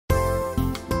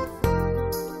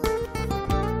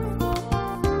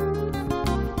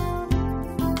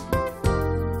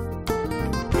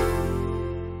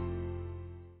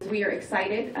we are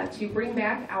excited to bring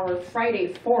back our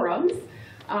Friday forums.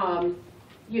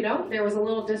 You know, there was a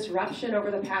little disruption over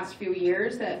the past few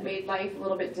years that made life a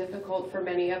little bit difficult for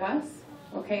many of us,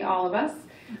 okay, all of us,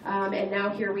 and now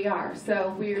here we are.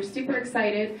 So we're super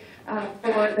excited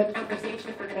for the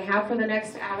conversation we're going to have for the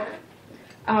next hour.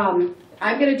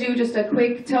 I'm going to do just a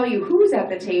quick tell you who's at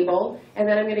the table, and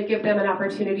then I'm going to give them an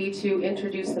opportunity to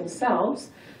introduce themselves.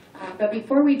 But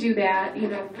before we do that, you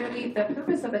know, really the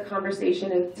purpose of the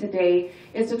conversation today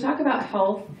is to talk about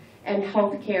health and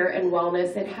healthcare and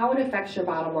wellness and how it affects your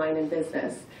bottom line in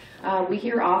business. We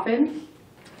hear often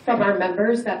from our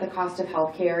members that the cost of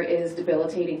healthcare is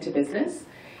debilitating to business,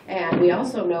 and we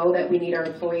also know that we need our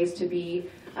employees to be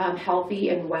healthy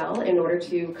and well in order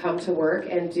to come to work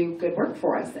and do good work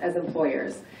for us as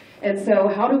employers. And so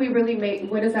how do we really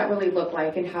what does that really look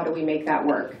like, and how do we make that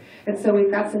work? And so we've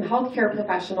got some healthcare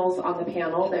professionals on the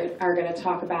panel that are going to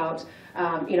talk about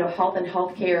you know, health and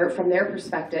healthcare from their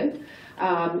perspective.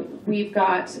 We've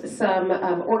got some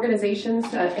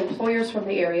organizations, employers from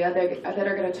the area that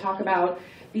are going to talk about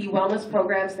the wellness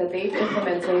programs that they've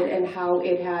implemented and how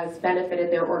it has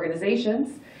benefited their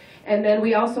organizations. And then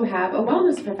we also have a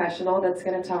wellness professional that's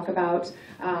going to talk about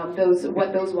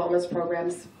what those wellness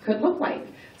programs could look like.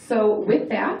 So with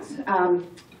that,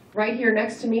 right here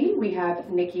next to me, we have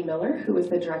Nikki Miller, who is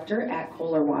the director at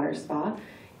Kohler Water Spa.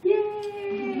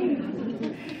 Yay!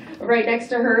 Right next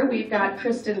to her, we've got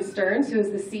Kristen Stearns, who is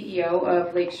the CEO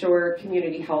of Lakeshore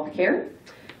Community Healthcare.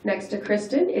 Next to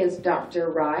Kristen is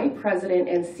Dr. Rye, President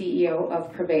and CEO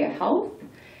of Prevea Health.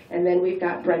 And then we've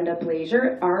got Brenda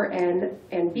Blazier, RN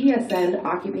and BSN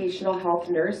Occupational Health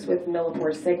Nurse with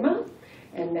Millipore Sigma.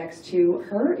 And next to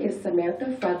her is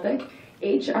Samantha Fredlick,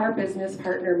 HR Business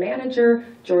Partner Manager,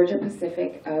 Georgia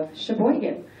Pacific of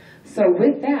Sheboygan. So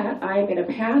with that, I'm going to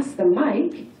pass the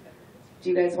mic. Do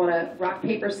you guys want to rock,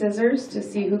 paper, scissors to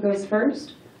see who goes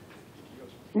first?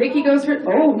 Nikki goes first.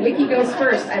 Oh, Nikki goes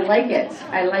first. I like it.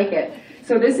 I like it.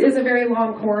 So this is a very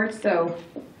long cord, so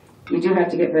you do have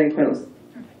to get very close.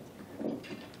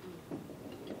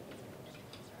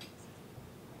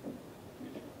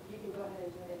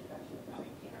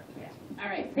 All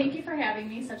right, thank you for having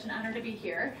me. Such an honor to be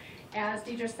here. As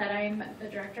Deidre said, I'm the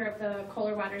director of the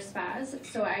Kohler Water Spas,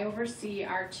 so I oversee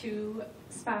our 2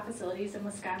 spa facilities in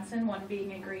Wisconsin, one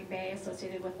being in Green Bay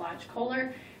associated with Lodge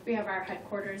Kohler. We have our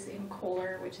headquarters in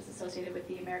Kohler, which is associated with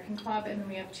the American Club, and then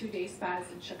we have 2 day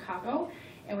spas in Chicago,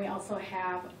 and we also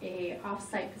have a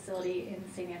off-site facility in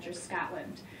St. Andrews,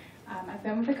 Scotland. I've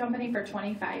been with the company for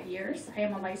 25 years. I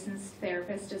am a licensed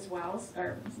therapist as well,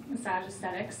 or massage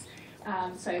aesthetics.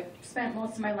 So I've spent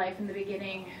most of my life in the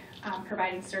beginning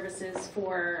providing services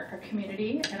for our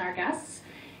community and our guests,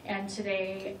 and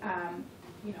today,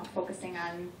 you know, focusing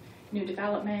on new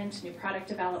development, new product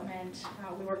development.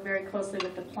 We work very closely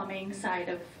with the plumbing side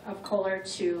of Kohler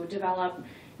to develop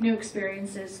new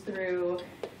experiences through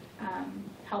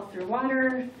health through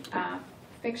water,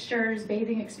 fixtures,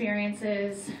 bathing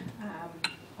experiences,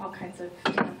 all kinds of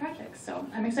different projects. So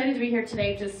I'm excited to be here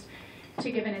today just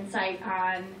to give an insight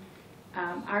on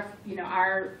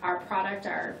our product,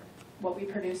 what we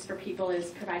produce for people is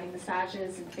providing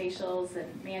massages and facials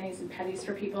and manis and pedis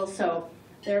for people. So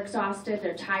they're exhausted,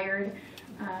 they're tired.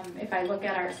 If I look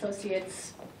at our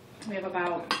associates, we have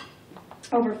about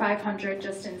over 500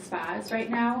 just in spas right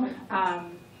now.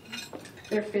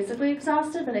 They're physically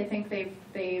exhausted, but I think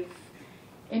they've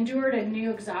endured a new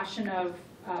exhaustion of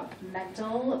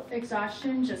mental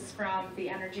exhaustion just from the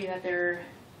energy that they're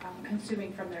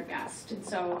consuming from their guests. And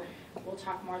so we'll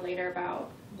talk more later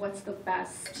about what's the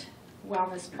best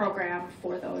wellness program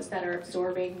for those that are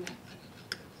absorbing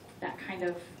that kind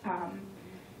of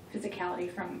physicality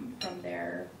from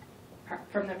their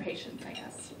patients, I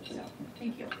guess. So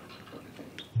thank you.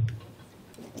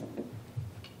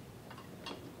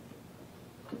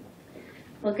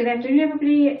 Well, good afternoon,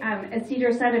 everybody. As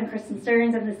Deidre said, I'm Kristen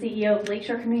Stearns. I'm the CEO of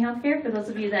Lakeshore Community Healthcare. For those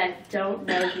of you that don't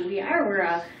know who we are, we're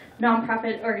a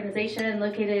nonprofit organization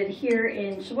located here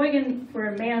in Sheboygan.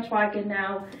 We're in Manitowoc and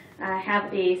now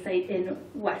have a site in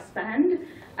West Bend.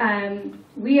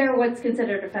 We are what's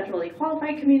considered a federally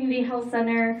qualified community health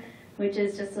center, which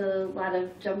is just a lot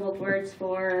of jumbled words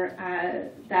for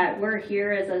that we're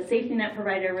here as a safety net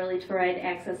provider, really to provide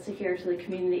access to care to the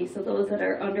community. So those that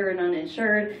are under and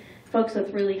uninsured, folks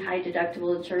with really high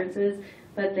deductible insurances,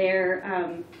 but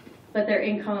their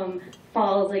income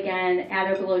falls again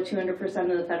at or below 200%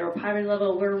 of the federal poverty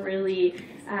level. We're really,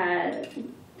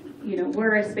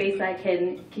 we're a space that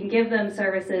can give them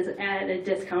services at a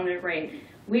discounted rate.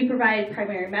 We provide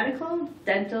primary medical,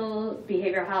 dental,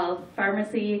 behavioral health,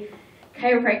 pharmacy,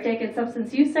 chiropractic and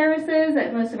substance use services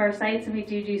at most of our sites, and we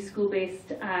do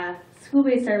school-based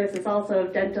services also,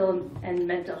 dental and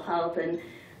mental health. And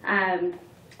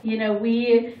you know,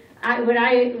 what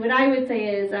I would say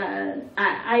is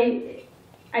I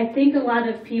think a lot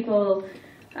of people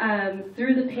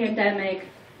through the pandemic,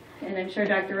 and I'm sure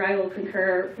Dr. Rai will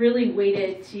concur, really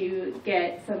waited to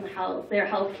get their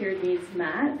healthcare needs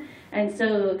met. And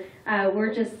so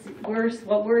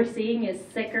what we're seeing is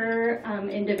sicker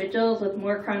individuals with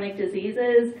more chronic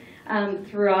diseases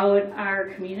throughout our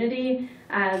community.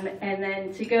 And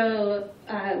then to go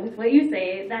with what you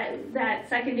say, that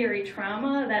secondary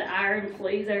trauma that our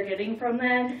employees are getting from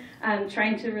that,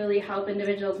 trying to really help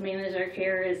individuals manage their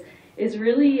care is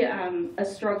really a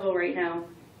struggle right now.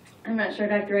 I'm not sure,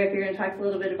 Dr. Rai, if you're going to talk a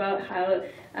little bit about how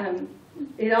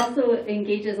it also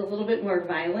engages a little bit more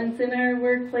violence in our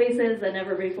workplaces than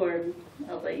ever before.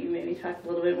 I'll let you maybe talk a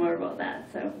little bit more about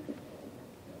that. So.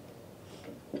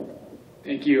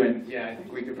 Thank you, and yeah, I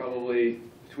think we could probably,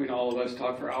 between all of us,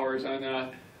 talk for hours on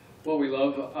what we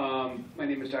love. My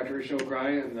name is Dr. Ashok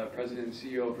Rai. I'm the President and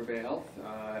CEO of Prevea Health.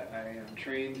 I am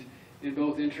trained in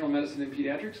both internal medicine and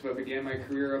pediatrics, but began my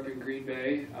career up in Green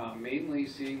Bay, mainly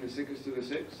seeing the sickest of the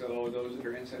sick, so those that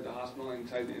are inside the hospital,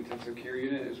 inside the intensive care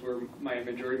unit is where my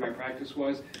majority of my practice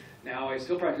was. Now I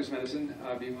still practice medicine,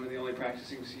 being one of the only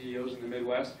practicing CEOs in the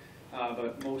Midwest,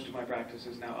 but most of my practice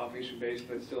is now outpatient-based,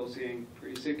 but still seeing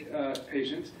pretty sick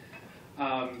patients.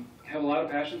 Have a lot of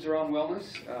passions around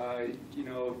wellness, you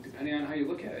know, depending on how you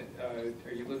look at it.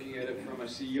 Are you looking at it from a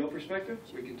CEO perspective?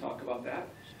 We can talk about that.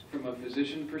 From a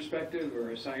physician perspective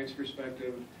or a science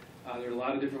perspective, there are a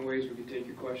lot of different ways we can take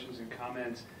your questions and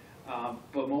comments.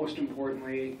 But most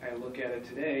importantly, I look at it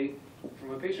today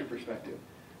from a patient perspective.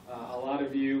 A lot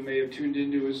of you may have tuned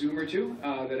into a Zoom or two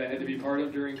that I had to be part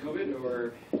of during COVID,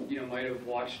 or you know, might have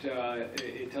watched a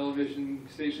television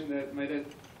station that might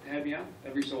have had me on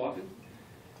every so often.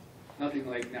 Nothing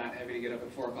like not having to get up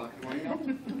at 4 o'clock in the morning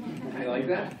now. I like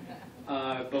that.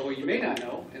 But what you may not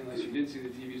know, unless you did see the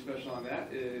TV special on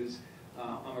that, is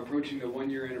I'm approaching the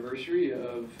 1-year anniversary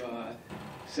of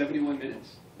 71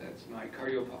 minutes. That's my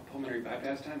cardiopulmonary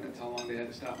bypass time. That's how long they had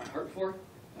to stop my heart for,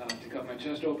 to cut my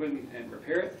chest open and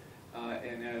repair it.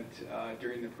 And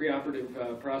during the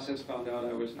preoperative process, found out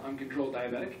I was an uncontrolled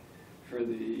diabetic. For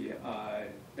the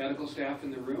medical staff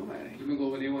in the room, I had a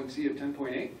hemoglobin A1C of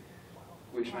 10.8.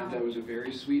 Which meant I was a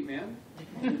very sweet man.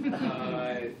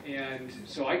 And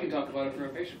so I can talk about it from a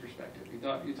patient perspective. You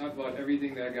talk about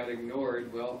everything that got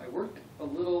ignored. Well, I worked a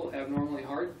little abnormally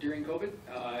hard during COVID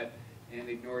and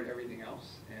ignored everything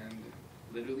else, and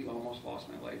literally almost lost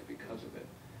my life because of it.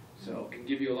 So can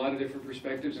give you a lot of different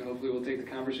perspectives, and hopefully we'll take the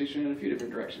conversation in a few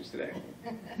different directions today.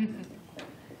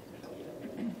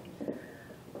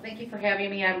 Well, thank you for having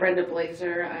me. I'm Brenda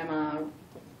Blazer. I'm a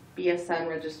BSN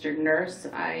registered nurse.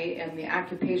 I am the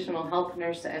occupational health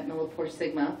nurse at Millipore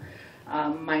Sigma.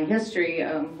 My history,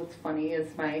 what's funny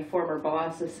is my former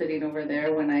boss is sitting over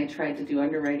there when I tried to do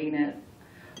underwriting at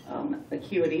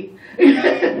Acuity.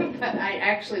 But I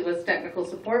actually was technical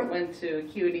support, went to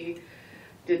Acuity,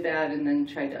 did that, and then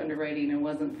tried underwriting. It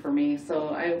wasn't for me.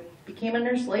 So I became a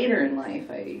nurse later in life.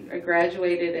 I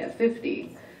graduated at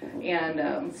 50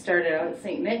 and started out at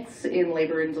St. Nick's in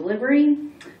labor and delivery.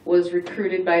 Was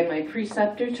recruited by my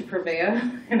preceptor to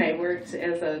Prevea, and I worked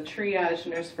as a triage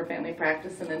nurse for family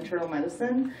practice and internal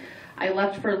medicine. I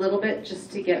left for a little bit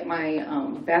just to get my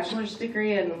bachelor's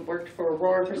degree and worked for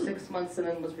Aurora for 6 months, and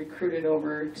then was recruited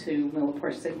over to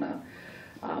Millipore Sigma.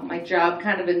 My job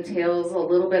kind of entails a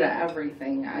little bit of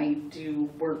everything. I do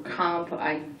work comp,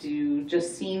 I do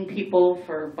just seeing people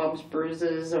for bumps,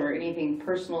 bruises, or anything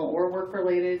personal or work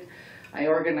related. I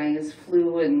organize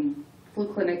flu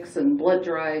clinics and blood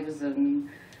drives and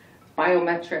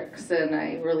biometrics, and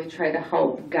I really try to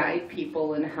help guide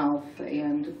people in health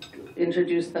and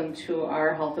introduce them to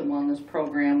our health and wellness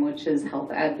program, which is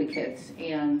Health Advocates,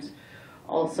 and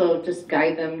also just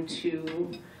guide them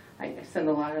to, I send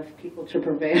a lot of people to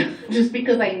Prevea just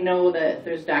because I know that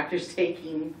there's doctors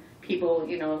taking people,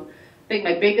 you know. I think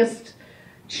my biggest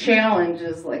challenge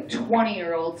is like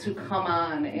 20-year-olds who come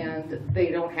on and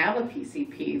they don't have a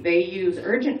PCP. They use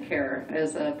urgent care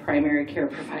as a primary care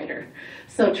provider.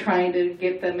 So trying to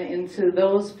get them into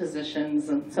those positions.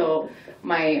 And so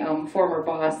my former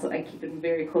boss, I keep in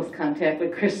very close contact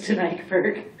with Kristen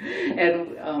Eichberg.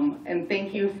 And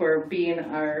thank you for being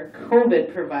our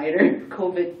COVID provider,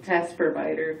 COVID test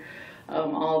provider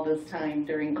all this time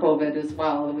during COVID as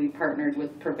well. We partnered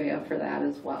with Prevea for that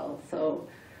as well. So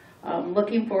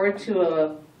looking forward to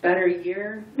a better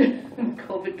year,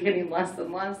 COVID getting less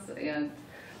and less, and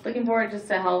looking forward just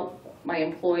to help my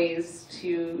employees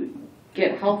to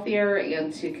get healthier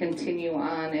and to continue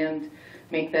on and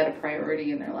make that a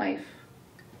priority in their life.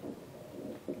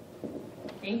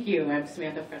 Thank you. I'm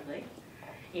Samantha Friendly,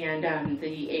 and I'm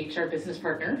the HR business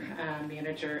partner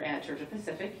manager at Georgia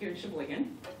Pacific here in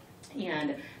Sheboygan.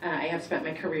 And I have spent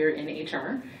my career in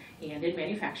HR and in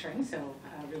manufacturing, so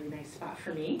a really nice spot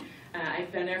for me.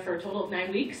 I've been there for a total of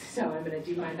 9 weeks, so I'm going to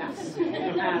do my best.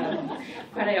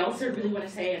 But I also really want to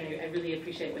say, and I really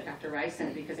appreciate what Dr. Rice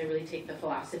said, because I really take the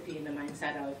philosophy and the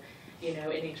mindset of, you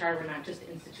know, in HR, we're not just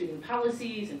instituting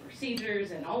policies and procedures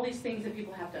and all these things that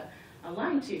people have to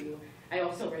align to. I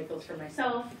also write those for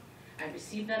myself. I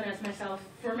receive them as myself,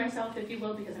 for myself, if you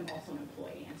will, because I'm also an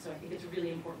employee. And so I think it's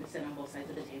really important to sit on both sides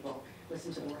of the table,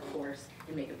 listen to the workforce,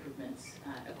 and make improvements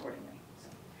accordingly. So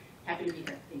happy to be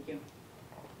here. Thank you.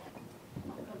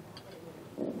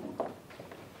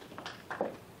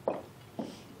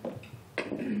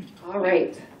 All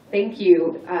right, thank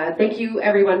you. Thank you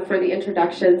everyone for the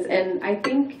introductions, and I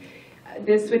think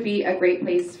this would be a great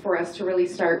place for us to really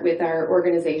start with our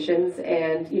organizations.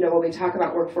 And you know, when we talk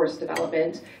about workforce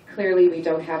development, clearly we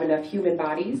don't have enough human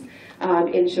bodies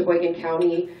in Sheboygan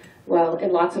County, well,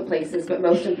 in lots of places, but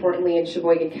most importantly in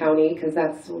Sheboygan County, because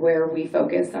that's where we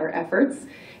focus our efforts.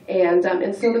 And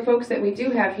so the folks that we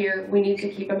do have here, we need to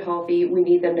keep them healthy, we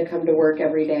need them to come to work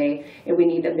every day, and we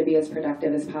need them to be as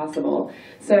productive as possible.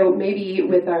 So maybe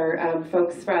with our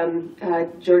folks from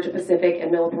Georgia Pacific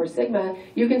and Millipore Sigma,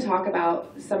 you can talk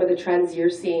about some of the trends you're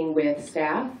seeing with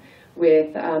staff,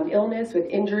 with illness, with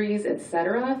injuries,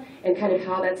 etc., and kind of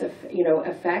how that's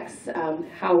affects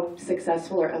how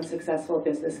successful or unsuccessful a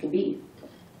business can be.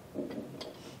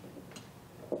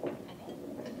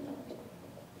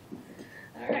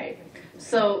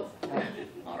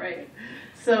 All right.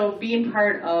 So being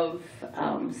part of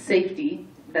safety,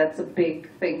 that's a big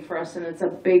thing for us, and it's a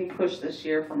big push this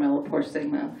year for Millipore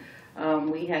Sigma.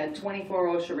 We had 24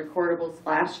 OSHA recordables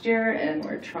last year, and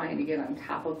we're trying to get on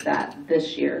top of that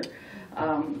this year.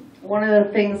 One of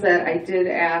the things that I did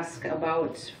ask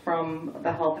about from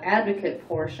the health advocate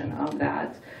portion of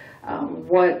that,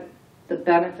 what the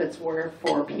benefits were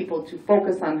for people to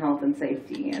focus on health and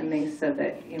safety, and they said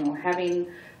that, you know, having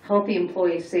healthy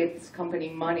employees saves company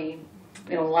money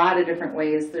in a lot of different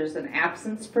ways. There's an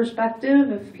absence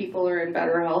perspective. If people are in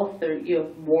better health, you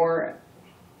have more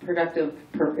productive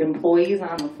employees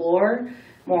on the floor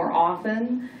more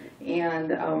often.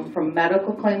 And from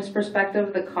medical claims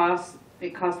perspective, it costs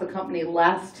the company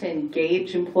less to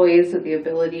engage employees with the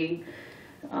ability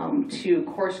to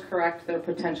course correct their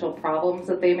potential problems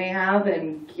that they may have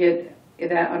and get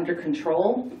that under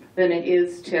control than it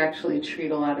is to actually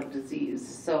treat a lot of disease.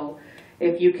 So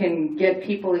if you can get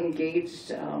people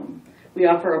engaged, we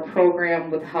offer a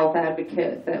program with Health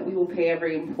Advocate that we will pay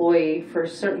every employee for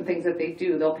certain things that they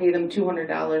do. They'll pay them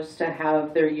 $200 to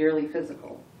have their yearly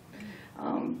physical.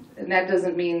 And that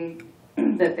doesn't mean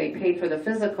that they pay for the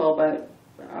physical, but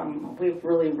we have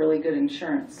really, really good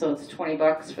insurance. So it's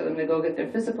 $20 for them to go get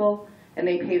their physical, and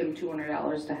they pay them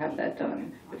 $200 to have that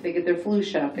done. If they get their flu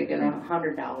shot, they get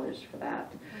 $100 for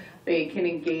that. They can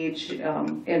engage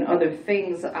in other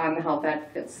things on the Health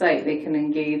Advocate site. They can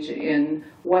engage in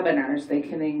webinars. They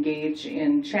can engage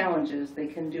in challenges. They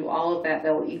can do all of that.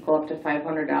 That will equal up to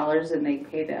 $500, and they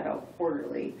pay that out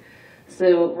quarterly.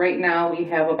 So right now we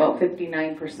have about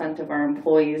 59% of our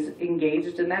employees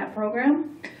engaged in that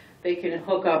program. They can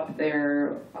hook up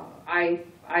their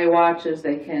iWatches.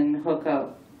 They can hook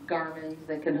up Garmin's.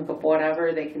 They can hook up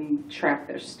whatever. They can track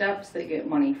their steps. They get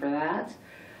money for that.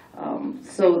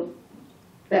 So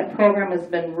that program has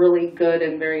been really good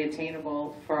and very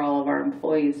attainable for all of our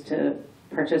employees to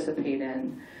participate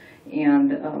in.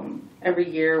 And every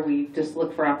year we just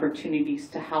look for opportunities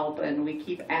to help, and we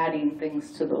keep adding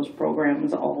things to those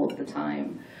programs all of the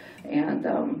time. And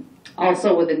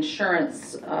also with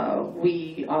insurance,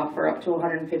 we offer up to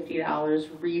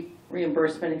 $150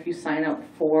 reimbursement if you sign up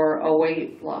for a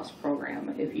weight loss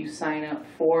program. If you sign up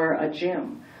for a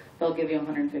gym, they'll give you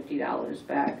 $150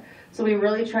 back. So we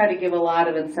really try to give a lot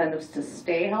of incentives to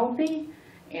stay healthy,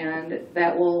 and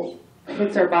that will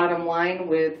hits our bottom line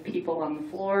with people on the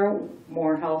floor,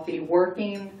 more healthy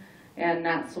working, and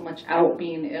not so much out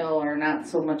being ill or not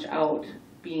so much out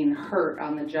being hurt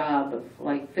on the job,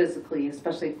 like physically,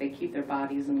 especially if they keep their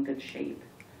bodies in good shape.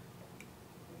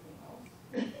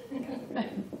 Thank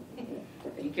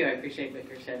you. I appreciate what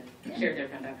you shared there,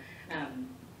 Brenda.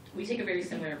 We take a very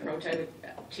similar approach. I would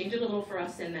change it a little for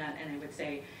us in that, and I would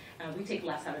say we take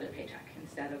less out of the paycheck.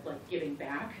 Instead of like giving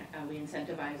back, we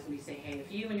incentivize and we say, hey,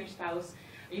 if you and your spouse,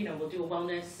 you know, we'll do a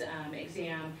wellness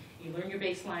exam, you learn your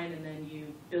baseline, and then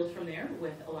you build from there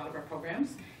with a lot of our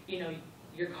programs. You know,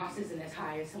 your cost isn't as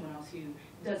high as someone else who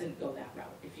doesn't go that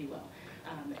route, if you will.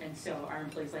 And so our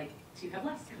employees like to have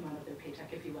less come out of their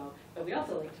paycheck, if you will, but we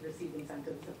also like to receive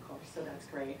incentives, of course, so that's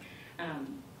great.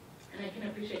 And I can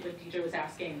appreciate what Deidre was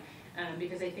asking,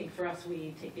 because I think for us,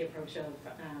 we take the approach of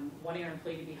wanting our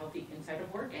employee to be healthy inside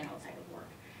of work and outside of work.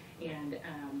 And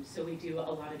so we do a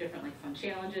lot of different like fun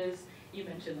challenges. You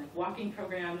mentioned like walking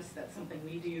programs, that's something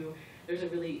we do. There's a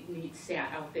really neat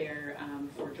stat out there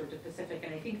for Georgia Pacific,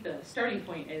 and I think the starting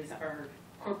point is our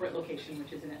corporate location,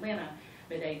 which is in Atlanta,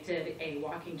 but they did a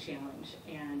walking challenge,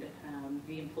 and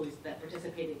the employees that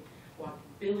participated walked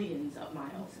billions of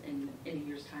miles in a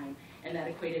year's time, and that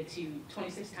equated to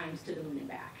 26 times to the moon and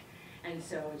back. And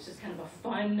so it's just kind of a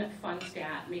fun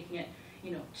stat, making it,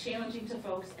 you know, challenging to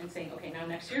folks and saying, okay, now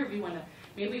next year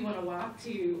maybe we want to walk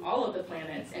to all of the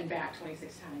planets and back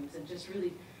 26 times, and just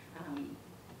really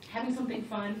having something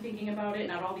fun, thinking about it,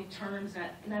 not all the terms,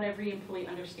 not every employee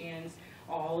understands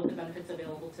all of the benefits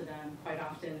available to them. Quite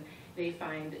often they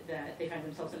find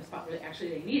themselves in a spot where actually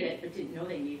they need it, but didn't know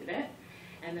they needed it.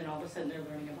 And then all of a sudden they're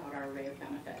learning about our array of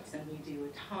benefits. And we do a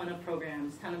ton of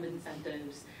programs, ton of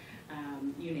incentives,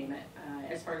 you name it.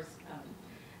 As far as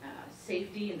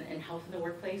safety and health in the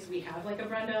workplace, we have like a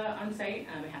Brenda on site.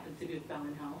 It happens to be with Bell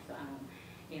and Health,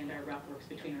 and our rep works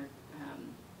between our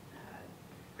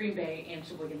Green Bay and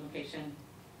Sheboygan location.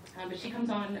 But she comes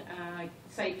on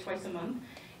site twice a month,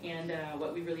 and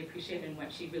what we really appreciate and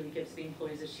what she really gives the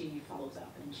employees is she follows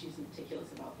up, and she's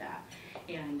meticulous about that.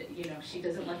 And you know, she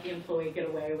doesn't let the employee get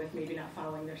away with maybe not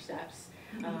following their steps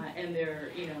and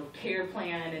their care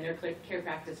plan and their care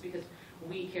practice, because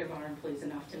we care about our employees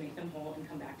enough to make them whole and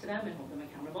come back to them and hold them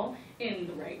accountable in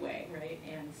the right way, right?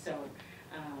 And so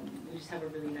we just have a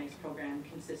really nice program,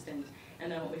 consistent.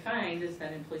 And then what we find is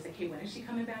that employees say, hey, when is she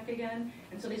coming back again?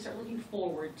 And so they start looking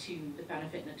forward to the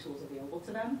benefit and the tools available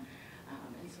to them.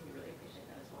 And so we really appreciate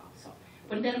that as well. So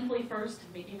putting that employee first,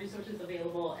 making resources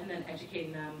available, and then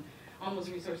educating them on those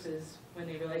resources when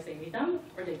they realize they need them,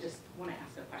 or they just want to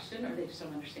ask a question, or they just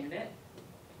don't understand it.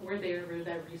 We're there, we're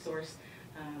that resource,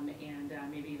 and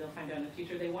maybe they'll find out in the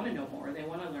future they want to know more, they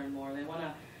want to learn more, they want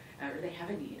to, or they have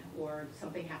a need, or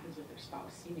something happens with their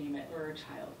spouse, you name it, or a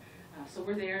child. So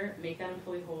we're there, make that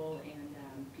employee whole, and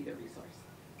be their resource.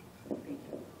 Thank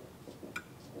you.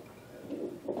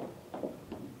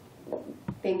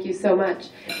 Thank you so much.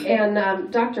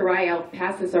 And Dr. Rye, I'll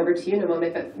pass this over to you in a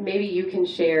moment, but maybe you can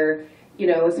share, you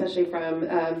know, especially from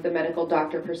the medical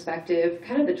doctor perspective,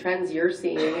 kind of the trends you're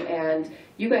seeing. And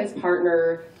you guys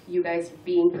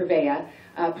being Prevea,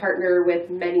 partner with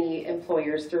many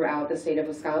employers throughout the state of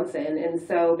Wisconsin. And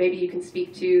so maybe you can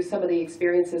speak to some of the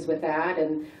experiences with that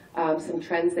and some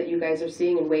trends that you guys are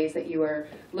seeing and ways that you are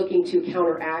looking to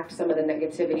counteract some of the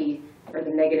negativity or the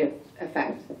negative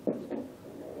effect.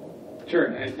 Sure,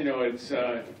 and you know, it's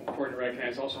important to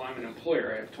recognize also I'm an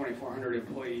employer. I have 2,400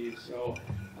 employees, so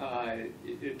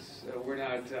we're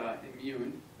not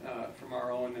immune from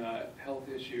our own health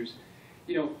issues.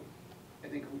 You know, I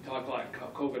think we talked a lot in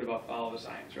COVID about follow the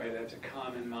science, right? That's a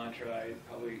common mantra I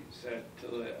probably said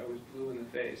till I was blue in the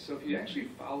face. So if you actually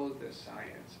follow the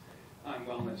science on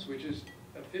wellness, which is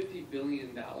a $50 billion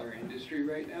industry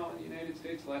right now in the United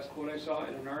States, the last quote I saw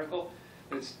in an article,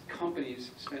 it's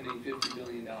companies spending $50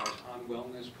 billion on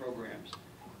wellness programs.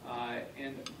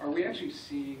 And are we actually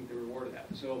seeing the reward of that?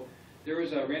 So there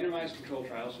was a randomized control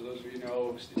trial, so those of you who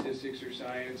know statistics or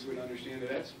science would understand that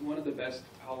that's one of the best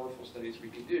powerful studies we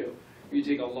could do. You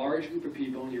take a large group of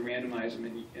people and you randomize them,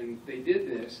 and they did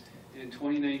this in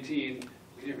 2019.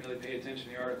 We didn't really pay attention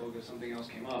to the article because something else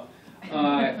came up.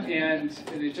 And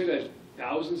they took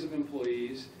thousands of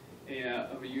employees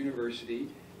of a university,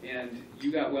 and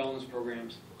you got wellness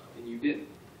programs, and you didn't.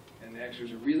 And actually,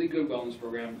 it was a really good wellness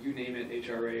program. You name it,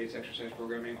 HRAs, exercise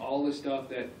programming, all the stuff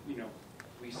that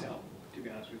we sell, to be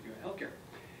honest with you, in healthcare.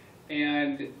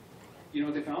 And you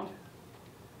know what they found?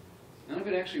 None of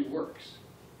it actually works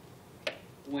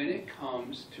when it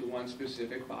comes to one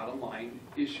specific bottom line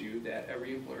issue that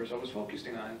every employer is always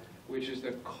focusing on, which is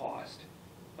the cost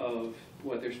of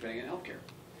what they're spending in healthcare.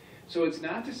 So it's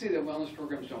not to say that wellness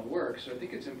programs don't work. So I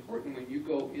think it's important when you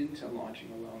go into launching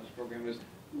a wellness program is,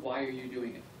 why are you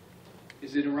doing it?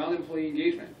 Is it around employee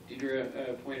engagement?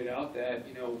 Deidre pointed out that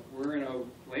we're in a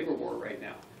labor war right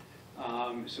now.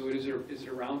 So is it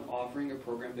around offering a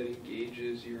program that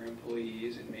engages your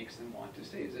employees and makes them want to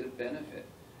stay? Is it a benefit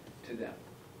to them?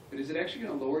 But is it actually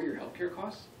going to lower your healthcare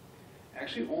costs?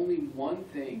 Actually, only one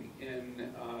thing in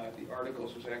the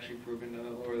articles was actually proven to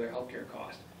lower their healthcare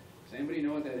cost. Does anybody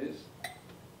know what that is?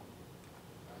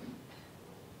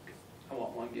 I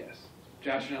want one guess.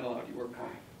 Josh, you're not allowed. You work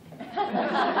fine.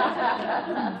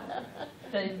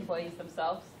 The employees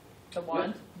themselves? The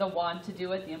want to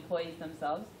do it, the employees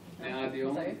themselves? Now,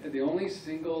 Sorry? the only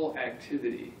single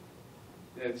activity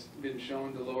that's been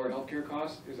shown to lower healthcare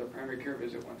costs is a primary care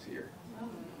visit once a year.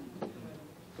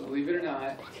 Believe it or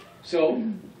not. So,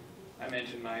 I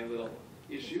mentioned my little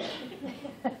issue.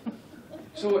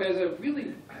 So as a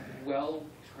really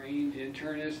well-trained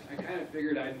internist, I kind of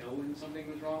figured I'd know when something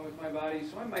was wrong with my body,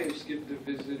 so I might have skipped a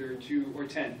visit or 2 or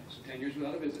 10, so 10 years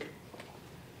without a visit.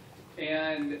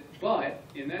 But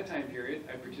in that time period,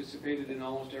 I participated in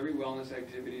almost every wellness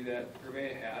activity that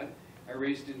Purveya had. I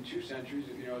raced in 2 centuries,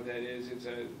 if you know what that is. It's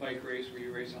a bike race where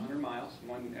you race 100 miles.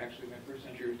 One, actually, my first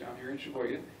century was down here in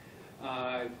Sheboygan.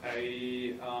 I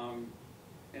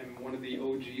am one of the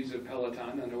OGs of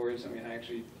Peloton. In other words, I mean, I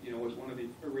actually, was one of the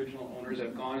original owners.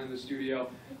 I've gone in the studio.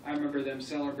 I remember them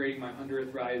celebrating my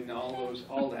 100th ride and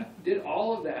all that. Did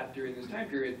all of that during this time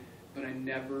period, but I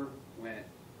never went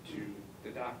to the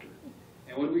doctor.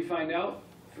 And what did we find out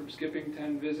from skipping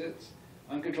 10 visits?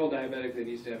 Uncontrolled diabetic that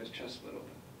needs to have his chest split open.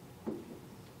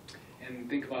 And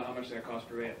think about how much that cost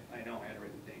per day. I know, I had to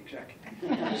write the dang check.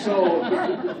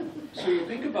 So you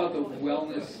think about the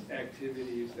wellness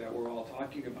activities that we're all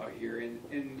talking about here,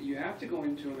 and you have to go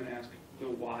into them and ask the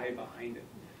why behind it.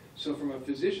 So from a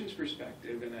physician's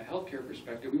perspective and a healthcare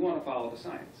perspective, we want to follow the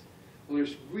science. Well,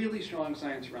 there's really strong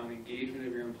science around engagement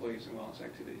of your employees in wellness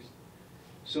activities.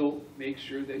 So make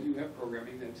sure that you have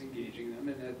programming that's engaging them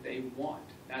and that they want,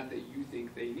 not that you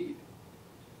think they need.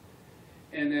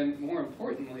 And then more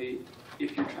importantly,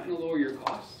 if you're trying to lower your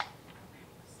costs,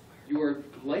 you are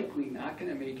likely not going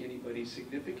to make anybody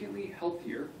significantly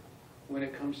healthier when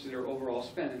it comes to their overall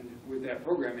spend with that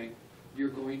programming. You're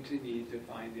going to need to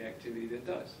find the activity that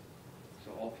does.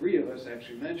 So all 3 of us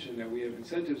actually mentioned that we have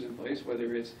incentives in place,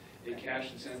 whether it's a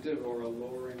cash incentive or a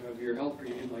lowering of your health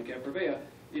premium like at Purveya,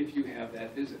 if you have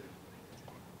that visit.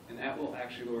 And that will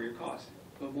actually lower your cost.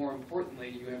 But more importantly,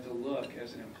 you have to look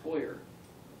as an employer,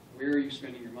 where are you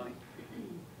spending your money?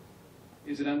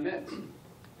 Is it on meds?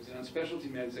 Is it on specialty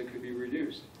meds that could be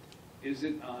reduced? Is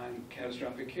it on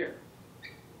catastrophic care?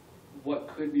 What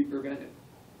could be prevented?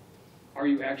 Are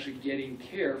you actually getting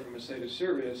care from a site of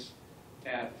service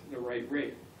at the right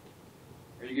rate?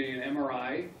 Are you getting an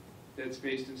MRI that's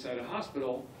based inside a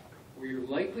hospital where you're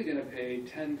likely going to pay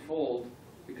tenfold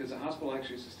because the hospital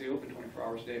actually has to stay open 24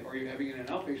 hours a day, or are you having it in an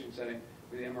outpatient setting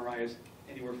where the MRI is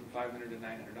anywhere from $500 to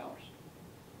 $900?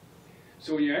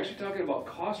 So when you're actually talking about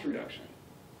cost reduction,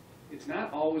 it's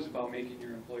not always about making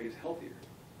your employees healthier.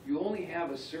 You only have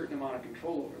a certain amount of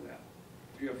control over that.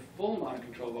 If you have full amount of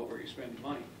control about where you spend your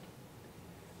money,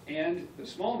 and the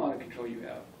small amount of control you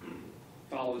have,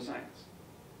 follow the science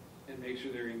and make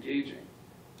sure they're engaging.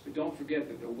 But don't forget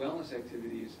that the wellness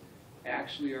activities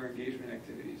actually are engagement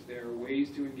activities. There are ways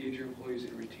to engage your employees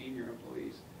and retain your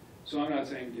employees. So I'm not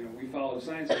saying, we follow the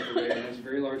science every day, and as a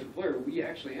very large employer, we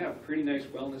actually have pretty nice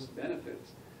wellness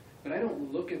benefits. But I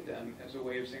don't look at them as a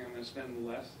way of saying I'm going to spend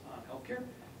less on healthcare.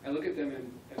 I look at them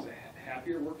as a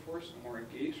happier workforce, a more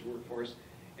engaged workforce,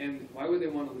 and why would they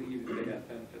want to leave if they got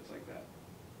benefits like that?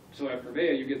 So at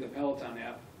Purveya, you get the Peloton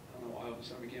app. I don't know why all of a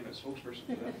sudden I became a spokesperson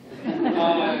for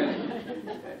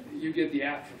that. You get the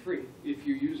app for free if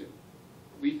you use it.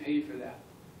 We pay for that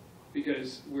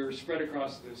because we're spread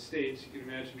across the states. You can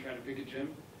imagine trying to pick a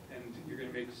gym, and you're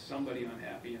going to make somebody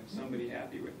unhappy and somebody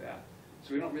happy with that.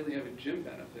 So we don't really have a gym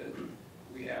benefit.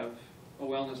 We have a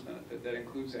wellness benefit that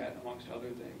includes that, amongst other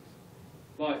things.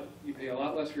 But you pay a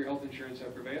lot less for your health insurance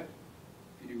at Purveya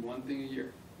if you do one thing a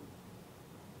year.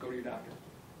 Go to your doctor,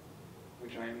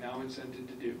 which I am now incented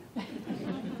to do.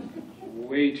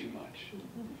 Way too much.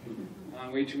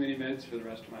 On way too many meds for the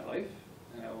rest of my life,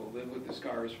 and I will live with the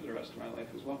scars for the rest of my life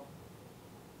as well.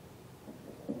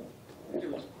 There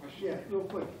was a question. Yeah, real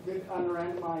quick, on the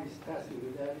randomized testing,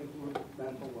 did that include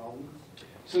mental wellness?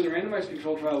 So the randomized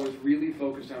control trial was really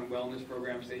focused on wellness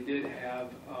programs. They did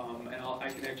have,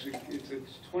 it's a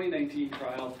 2019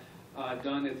 trial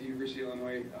done at the University of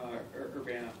Illinois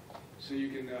Urbana. So you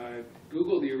can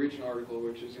Google the original article,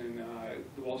 which is in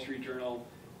the Wall Street Journal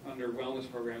under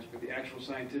wellness programs, but the actual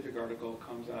scientific article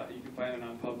comes out. You can find it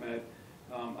on PubMed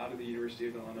out of the University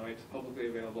of Illinois. It's a publicly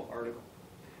available article.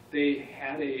 They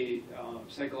had a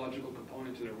psychological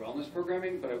component to their wellness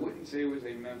programming, but I wouldn't say it was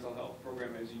a mental health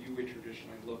program as you would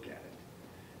traditionally look at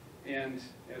it. And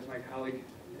as my colleague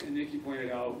Nikki pointed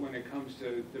out, when it comes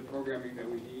to the programming that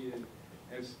we need, and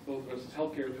as both of us as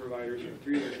healthcare providers, or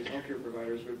 3 of us as healthcare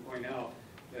providers would point out,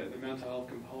 that the mental health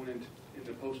component in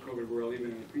the post-COVID world,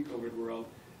 even in the pre-COVID world,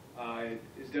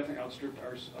 is definitely outstripped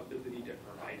our ability to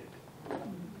provide it.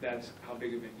 That's how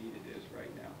big of a need it is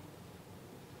right now.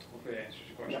 Hopefully that answers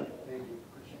your question. Yeah, thank you.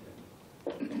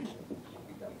 Appreciate it.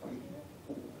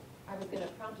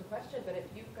 counter question, but if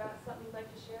you've got something you'd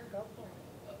like to share, go for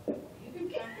it. You can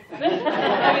counter question.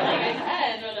 I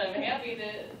can, but I'm happy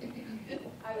to.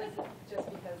 I was just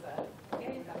because,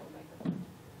 yeah, you got the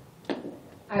microphone.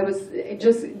 I was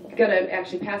just gonna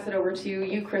actually pass it over to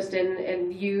you, Kristen,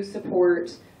 and you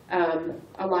support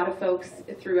a lot of folks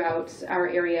throughout our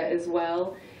area as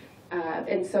well.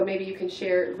 And so maybe you can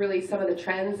share really some of the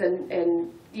trends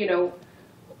and you know,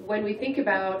 when we think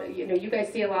about, you know, you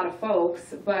guys see a lot of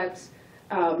folks, but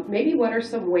maybe what are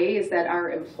some ways that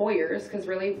our employers, because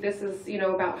really this is, you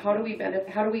know, about how do we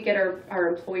get our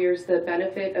employers the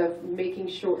benefit of making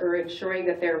sure or ensuring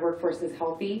that their workforce is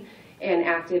healthy and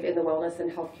active in the wellness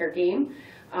and healthcare game.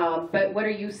 But what are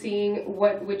you seeing?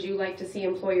 What would you like to see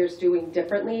employers doing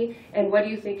differently? And what do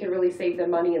you think could really save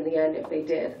them money in the end if they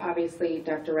did? Obviously,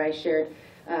 Dr. Rice shared,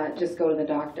 just go to the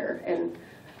doctor. And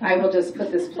I will just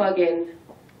put this plug in.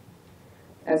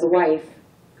 As a wife,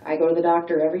 I go to the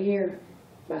doctor every year.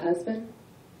 My husband,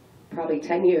 probably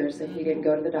 10 years and he didn't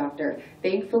go to the doctor.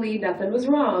 Thankfully, nothing was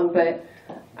wrong, but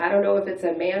I don't know if it's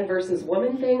a man versus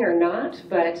woman thing or not,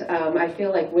 but I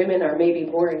feel like women are maybe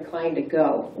more inclined to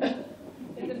go.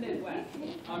 In the Midwest.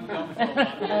 I'm coming from a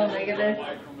lot of Oh my goodness.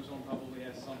 Y chromosome probably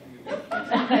has something to do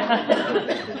with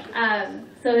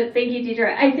it. So thank you,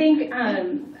 Deidre. I think,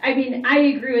 I mean, I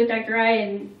agree with Dr.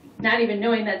 Ryan, not even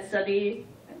knowing that study,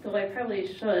 though I probably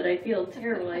should. I feel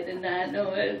terrible I did not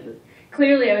know it.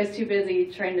 Clearly I was too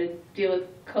busy trying to deal with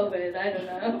COVID, I don't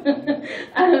know.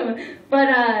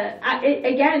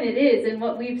 Again, it is, and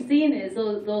what we've seen is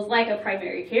those lack of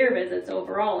primary care visits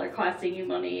overall are costing you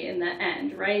money in the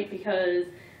end, right? Because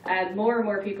more and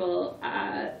more people,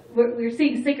 we're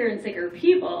seeing sicker and sicker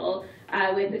people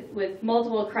with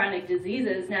multiple chronic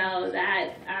diseases now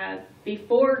that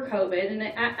before COVID, and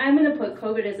I'm going to put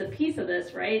COVID as a piece of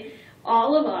this, right?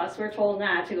 All of us were told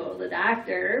not to go to the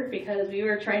doctor because we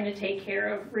were trying to take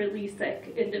care of really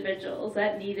sick individuals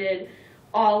that needed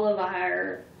all of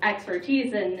our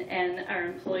expertise and our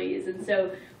employees. And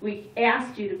so we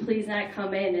asked you to please not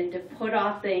come in and to put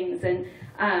off things. And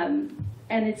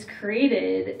it's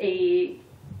created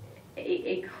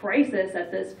a crisis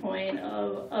at this point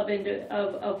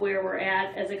of where we're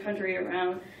at as a country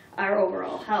around our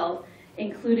overall health,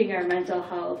 including our mental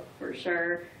health for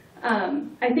sure.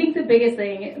 I think the biggest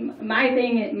thing,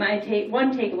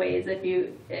 one takeaway is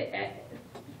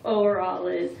overall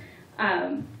is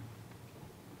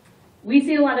we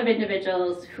see a lot of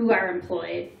individuals who are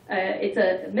employed. It's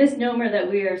a misnomer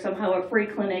that we are somehow a free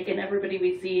clinic and everybody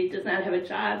we see does not have a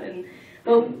job.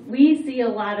 But we see a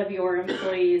lot of your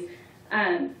employees.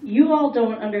 You all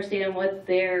don't understand what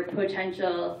their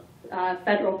potential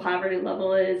federal poverty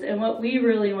level is, and what we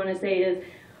really want to say is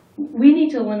we need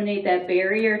to eliminate that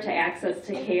barrier to access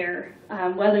to care,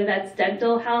 whether that's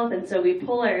dental health, and so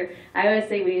I always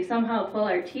say we somehow pull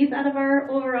our teeth out of our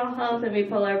overall health and we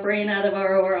pull our brain out of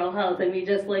our overall health and we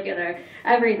just look at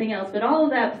everything else, but all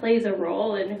of that plays a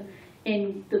role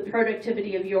in the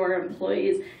productivity of your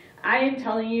employees. I am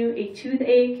telling you, a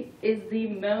toothache is the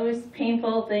most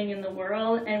painful thing in the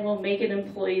world and will make an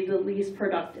employee the least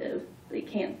productive. They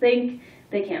can't think,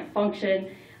 they can't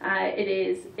function. It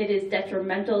is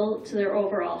detrimental to their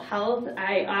overall health.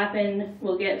 I often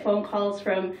will get phone calls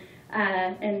from,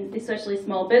 and especially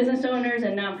small business owners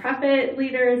and nonprofit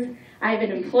leaders. I have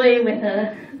an employee with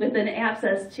an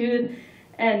abscessed tooth,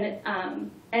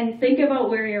 and think about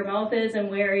where your mouth is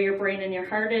and where your brain and your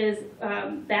heart is.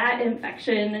 That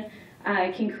infection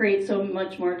can create so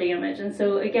much more damage. And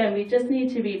so again, we just need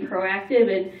to be proactive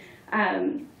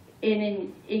and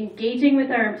in engaging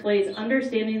with our employees,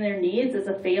 understanding their needs as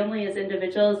a family, as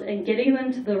individuals, and getting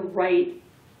them to the right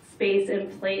space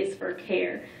and place for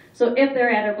care. So if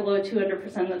they're at or below 200%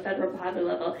 of the federal poverty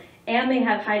level, and they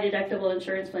have high deductible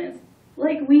insurance plans,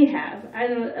 like we have,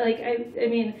 I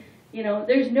mean, you know,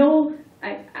 there's no,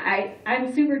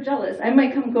 I'm super jealous. I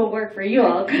might come go work for you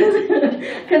all because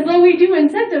when we do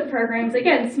incentive programs,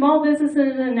 again, small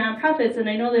businesses and nonprofits, and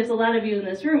I know there's a lot of you in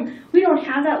this room, we don't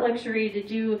have that luxury to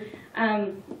do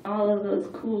all of those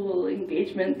cool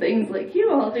engagement things like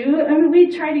you all do. I mean, we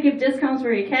try to give discounts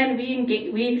where we can.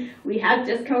 We have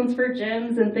discounts for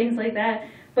gyms and things like that.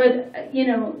 But you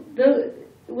know,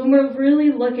 when we're really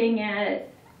looking at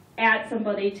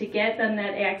somebody to get them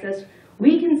that access,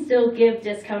 we can still give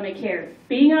discounted care.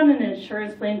 Being on an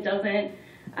insurance plan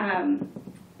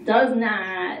does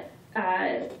not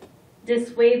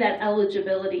dissuade that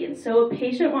eligibility. And so a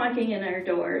patient walking in our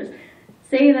doors,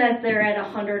 say that they're at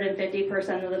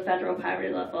 150% of the federal poverty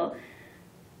level,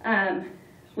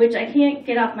 which I can't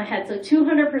get off my head. So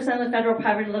 200% of the federal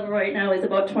poverty level right now is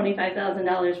about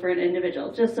 $25,000 for an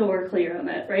individual, just so we're clear on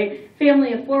that, right?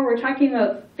 Family of four, we're talking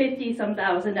about 50-some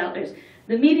thousand dollars.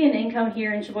 The median income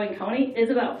here in Sheboygan County is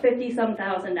about 50-some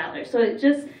thousand dollars. So it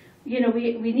just, you know,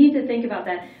 we need to think about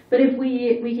that. But if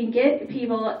we can get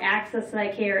people access to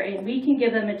that care and we can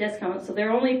give them a discount, so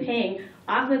they're only paying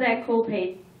off of that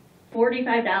copay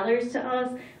 $45 to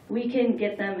us, we can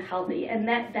get them healthy. And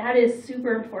that is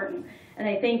super important. And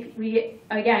I think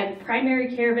again,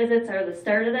 primary care visits are the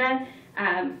start of that.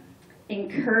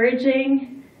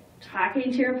 Encouraging,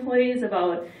 talking to your employees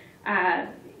about,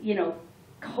 you know,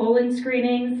 colon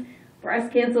screenings,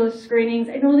 breast cancer screenings.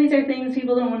 I know these are things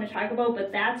people don't want to talk about,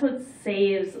 but that's what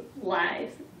saves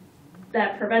lives.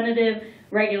 That preventative,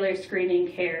 regular screening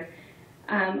care.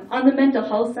 On the mental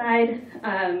health side,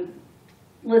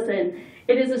 listen,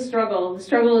 it is a struggle. The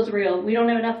struggle is real. We don't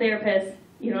have enough therapists.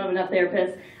 You don't have enough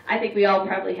therapists. I think we all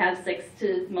probably have 6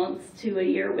 months to a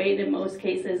year wait in most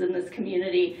cases in this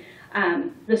community.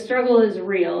 The struggle is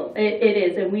real. It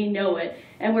is, and we know it,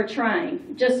 and we're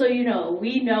trying. Just so you know,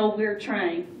 we know we're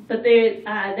trying. But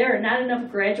there are not enough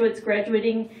graduates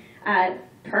graduating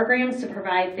programs to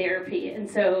provide therapy, and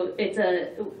so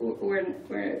we're in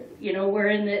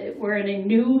a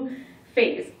new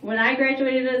phase. When I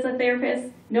graduated as a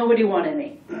therapist, nobody wanted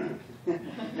me.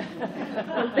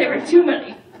 There were too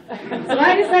many. So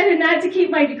I decided not to keep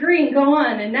my degree and go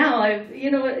on, and now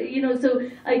so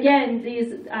again,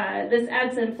 this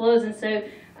ebbs and flows, and so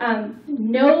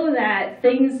know that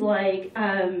things like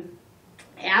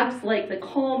apps like the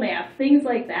Calm app, things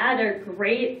like that are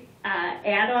great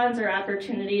add-ons or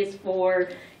opportunities for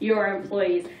your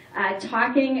employees.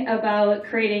 Talking about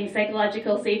creating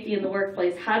psychological safety in the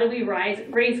workplace. How do we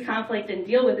raise conflict and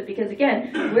deal with it? Because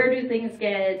again, where do things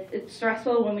get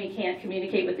stressful when we can't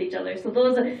communicate with each other? So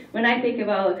those are, when I think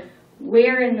about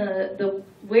where in the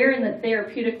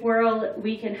therapeutic world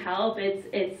we can help,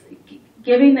 it's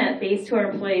giving that base to our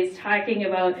employees, talking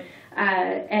about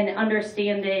and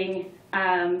understanding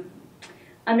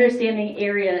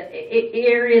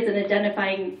areas and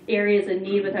identifying areas of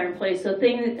need with our employees. So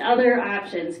other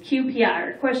options,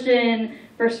 QPR, question,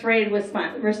 first grade,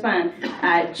 respond.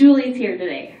 Julie's here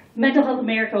today. Mental Health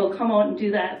America will come out and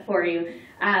do that for you.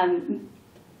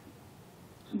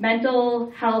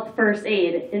 Mental health first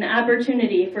aid, an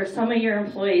opportunity for some of your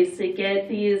employees to get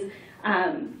these,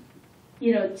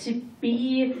 to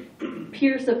be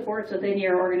peer supports within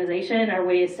your organization are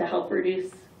ways to help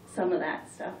reduce some of that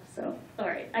stuff. So, all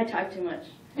right, I talked too much.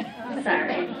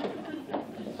 Sorry.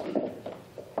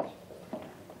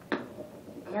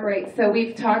 All right, so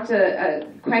we've talked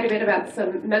quite a bit about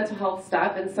some mental health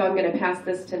stuff, and so I'm going to pass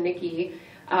this to Nikki,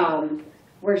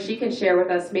 where she can share with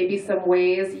us maybe some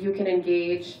ways you can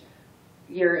engage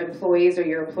your employees, or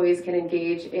your employees can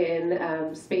engage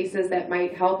in spaces that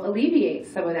might help alleviate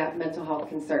some of that mental health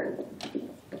concern.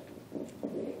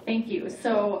 Thank you.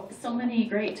 So many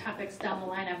great topics down the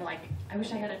line. I'm like, I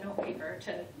wish I had a note paper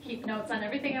to keep notes on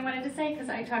everything I wanted to say, because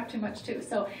I talk too much too.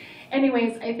 So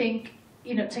anyways, I think,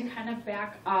 to kind of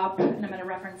back up, and I'm going to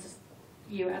reference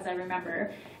you as I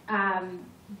remember,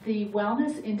 the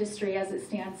wellness industry as it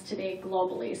stands today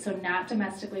globally, so not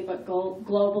domestically but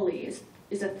globally,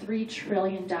 is a $3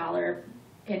 trillion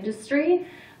industry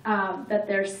that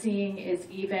they're seeing is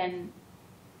even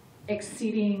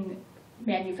exceeding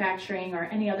manufacturing or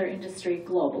any other industry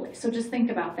globally. So just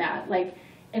think about that.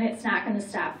 And it's not going to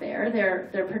stop there.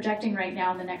 They're projecting right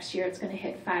now in the next year it's going to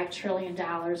hit $5 trillion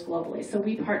globally. So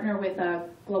we partner with a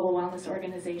global wellness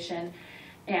organization,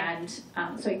 and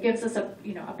so it gives us a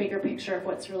bigger picture of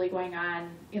what's really going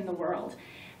on in the world.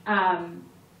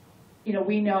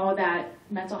 We know that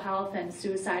mental health and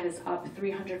suicide is up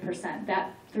 300%.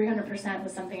 That 300%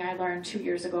 was something I learned 2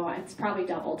 years ago. It's probably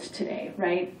doubled today,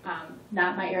 right?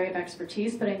 Not my area of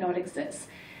expertise, but I know it exists.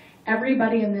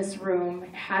 Everybody in this room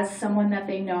has someone that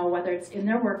they know, whether it's in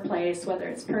their workplace, whether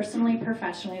it's personally,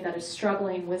 professionally, that is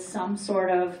struggling with some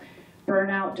sort of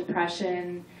burnout,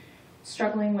 depression,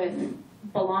 struggling with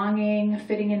belonging,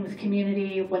 fitting in with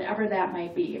community, whatever that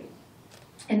might be.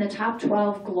 In the top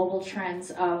 12 global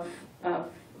trends of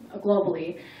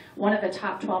globally, one of the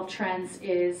top 12 trends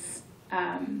is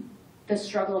the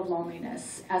struggle of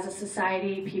loneliness. As a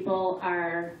society, people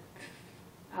are,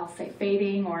 I'll say,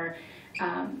 fading or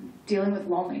dealing with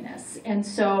loneliness. And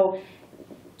so,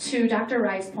 to Dr.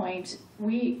 Rye's point,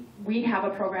 we have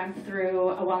a program through,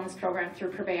 a wellness program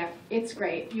through Purvey. It's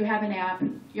great. You have an app.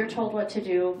 You're told what to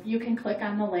do. You can click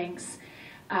on the links.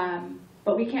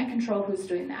 But we can't control who's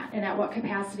doing that and at what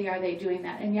capacity are they doing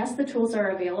that. And yes, the tools are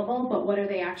available, but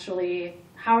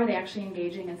how are they actually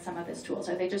engaging in some of these tools?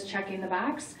 Are they just checking the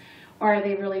box? or are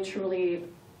they really truly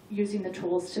using the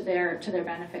tools to their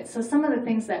benefit? So some of the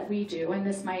things that we do, and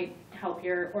this might help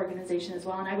your organization as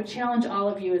well, and I would challenge all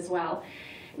of you as well.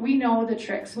 We know the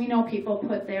tricks. We know people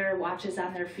put their watches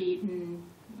on their feet and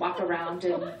walk around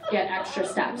and get extra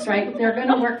steps, right? They're going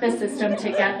to work the system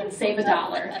to save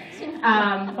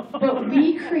 $1. But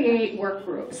we create work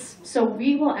groups. So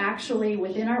we will actually,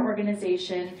 within our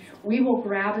organization, we will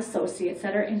grab associates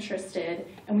that are interested,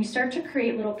 and we start to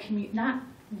create not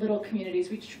little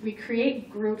communities. We create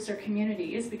groups or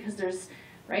communities because there's,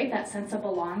 right, that sense of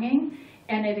belonging,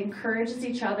 and it encourages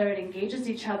each other, it engages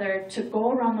each other to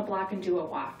go around the block and do a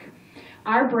walk.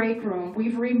 Our break room,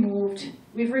 we've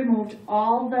removed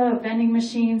all the vending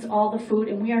machines, all the food,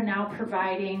 and we are now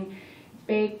providing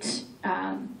baked,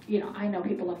 I know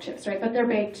people love chips, right? But they're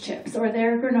baked chips, or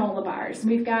they're granola bars.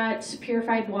 We've got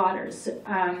purified waters.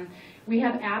 We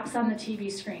have apps on the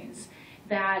TV screens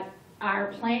that are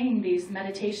playing these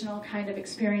meditational kind of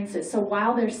experiences. So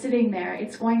while they're sitting there,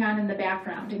 it's going on in the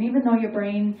background. And even though your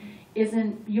brain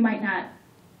isn't, you might not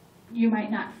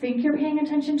think you're paying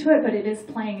attention to it, but it is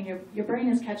playing, and your brain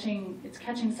is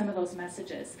catching some of those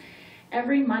messages.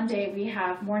 Every Monday we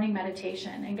have morning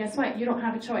meditation, and guess what? You don't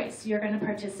have a choice. You're going to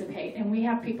participate. And we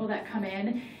have people that come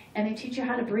in and they teach you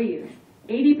how to breathe.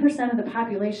 80% of the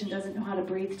population doesn't know how to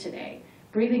breathe today.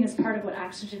 Breathing is part of what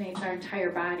oxygenates our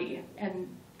entire body. And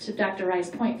to Dr. Rye's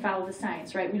point, follow the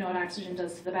science, right? We know what oxygen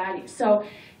does to the body. So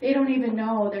they don't even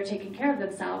know they're taking care of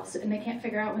themselves, and they can't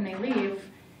figure out when they leave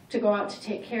to go out to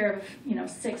take care of,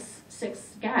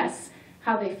 six guests,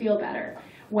 how they feel better.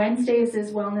 Wednesdays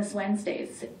is Wellness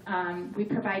Wednesdays. We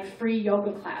provide free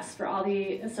yoga class for all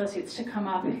the associates to come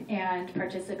up and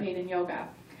participate in yoga.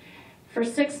 For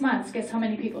 6 months, guess how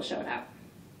many people showed up?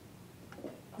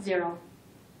 Zero.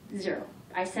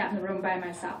 I sat in the room by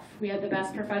myself. We had the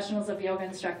best professionals of yoga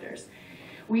instructors.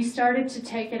 We started to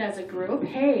take it as a group.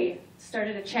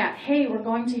 Started a chat. Hey, we're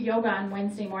going to yoga on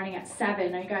Wednesday morning at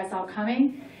 7. Are you guys all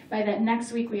coming? By that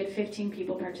next week, we had 15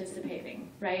 people participating,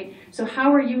 right? So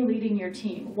how are you leading your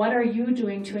team? What are you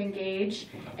doing to engage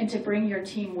and to bring your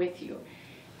team with you?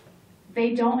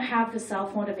 They don't have the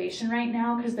self-motivation right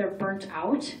now because they're burnt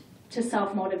out to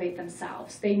self-motivate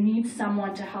themselves. They need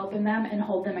someone to help in them and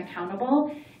hold them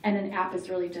accountable, and an app is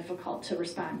really difficult to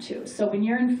respond to. So when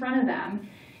you're in front of them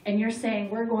and you're saying,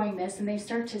 we're going this, and they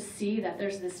start to see that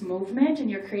there's this movement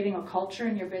and you're creating a culture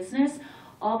in your business,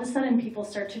 all of a sudden people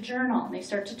start to journal, and they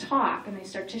start to talk, and they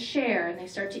start to share, and they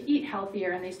start to eat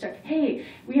healthier, and they start, hey,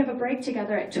 we have a break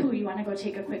together at 2, you want to go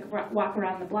take a quick walk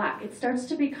around the block. It starts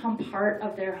to become part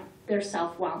of their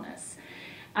self-wellness.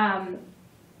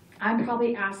 I'm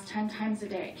probably asked 10 times a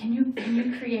day, can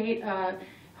you create a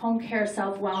home care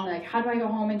self-wellness? Like, how do I go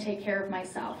home and take care of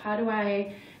myself? How do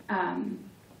I,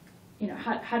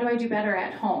 how do I do better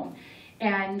at home?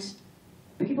 And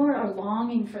people are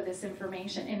longing for this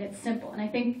information, and it's simple. And I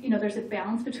think, there's a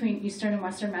balance between Eastern and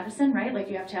Western medicine, right? Like,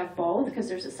 you have to have both because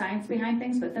there's a science behind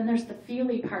things, but then there's the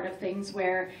feely part of things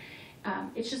where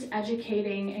it's just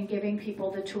educating and giving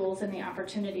people the tools and the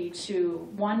opportunity to,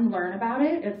 one, learn about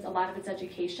it. A lot of it's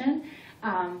education.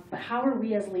 But how are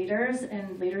we as leaders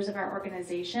and leaders of our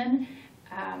organization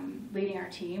leading our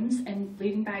teams and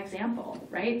leading by example,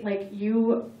 right? Like,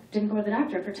 you didn't go to the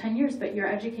doctor for 10 years, but you're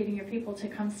educating your people to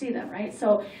come see them, right?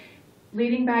 So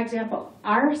leading by example.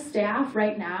 Our staff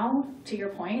right now, to your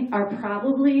point, are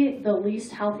probably the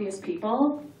least healthiest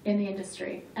people in the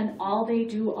industry, and all they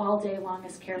do all day long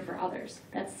is care for others.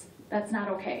 That's not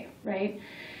okay, right?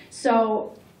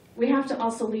 So we have to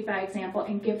also lead by example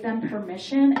and give them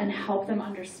permission and help them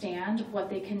understand what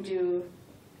they can do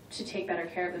to take better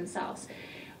care of themselves.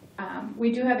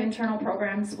 We do have internal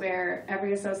programs where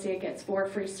every associate gets 4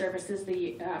 free services,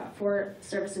 4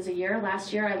 services a year.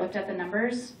 Last year, I looked at the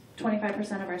numbers,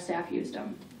 25% of our staff used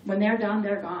them. When they're done,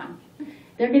 they're gone.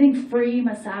 They're getting free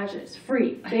massages,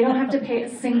 free. They don't have to pay a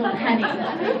single penny.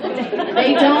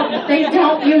 They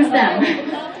don't use them.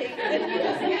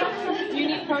 Do you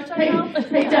need proton help?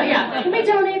 They don't, yeah. We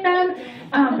donate them,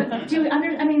 but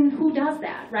who does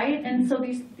that, right? And so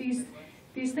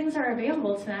these things are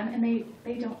available to them, and they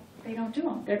don't do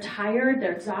them. They're tired,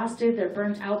 they're exhausted, they're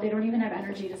burnt out, they don't even have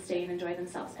energy to stay and enjoy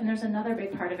themselves. And there's another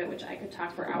big part of it which I could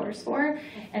talk for hours for,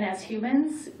 and as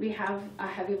humans, we have a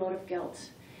heavy load of guilt.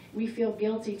 We feel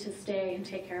guilty to stay and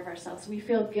take care of ourselves. We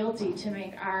feel guilty to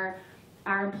make our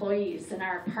employees and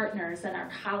our partners and our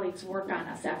colleagues work on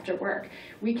us after work.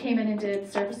 We came in and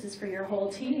did services for your whole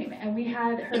team, and we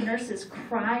had her nurses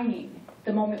crying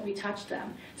the moment we touched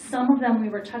them. Some of them we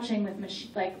were touching with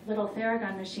like little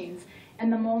Theragun machines,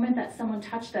 and the moment that someone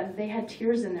touched them, they had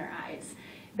tears in their eyes.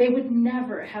 they would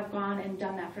never have gone and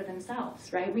done that for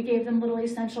themselves, right? We gave them little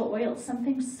essential oils,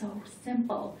 something so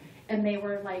simple, and they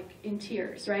were like in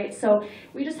tears, right? So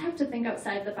we just have to think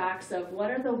outside the box of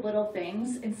what are the little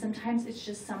things, and sometimes it's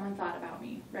just someone thought about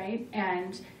me, right?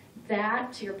 And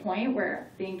that, to your point,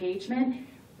 where the engagement,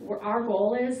 where our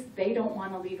goal is they don't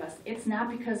want to leave us. It's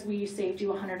not because we saved you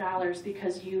 $100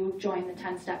 because you joined the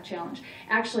 10-step challenge.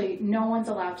 Actually, no one's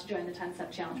allowed to join the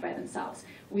 10-step challenge by themselves.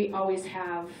 We always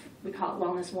have, we call it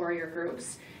wellness warrior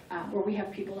groups, where we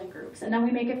have people in groups. And then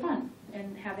we make it fun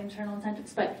and have internal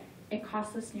incentives. But it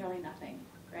costs us nearly nothing,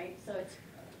 right? So it's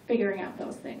figuring out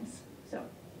those things. So,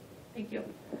 thank you.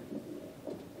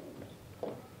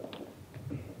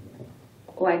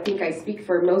 Well, I think I speak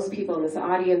for most people in this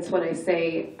audience when I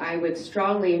say I would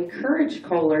strongly encourage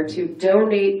Kohler to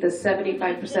donate the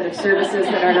 75% of services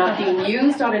that are not being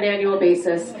used on an annual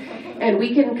basis. And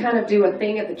we can kind of do a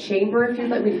thing at the chamber if you'd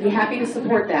like. We'd be happy to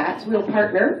support that. We'll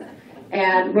partner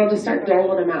and we'll just start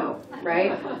doling them out,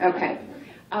 right? Okay.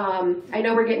 I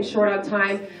know we're getting short on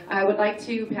time. I would like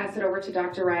to pass it over to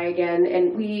Dr. Rye again.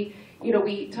 And we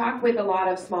talk with a lot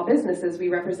of small businesses. We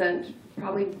represent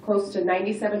probably close to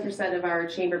 97% of our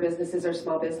chamber businesses are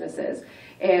small businesses.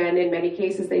 And in many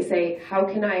cases, they say, how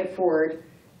can I afford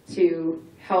to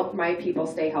help my people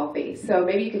stay healthy? So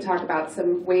maybe you could talk about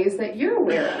some ways that you're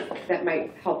aware of that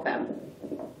might help them.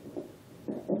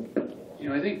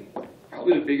 I think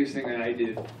probably the biggest thing that I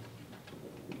did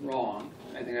wrong,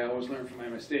 I think I always learn from my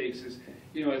mistakes, is,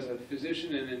 as a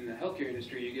physician and in the healthcare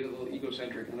industry, you get a little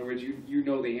egocentric. In other words, you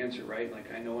know the answer, right?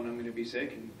 Like, I know when I'm going to be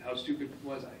sick, and how stupid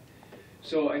was I?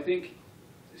 So I think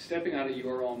stepping out of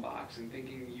your own box and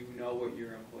thinking you know what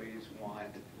your employees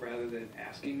want rather than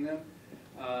asking them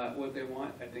what they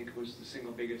want, I think was the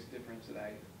single biggest difference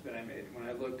that I made. When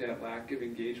I looked at lack of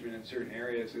engagement in certain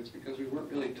areas, it's because we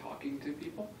weren't really talking to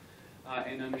people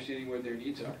and understanding what their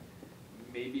needs are.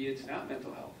 Maybe it's not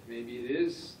mental health. Maybe it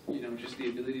is, just the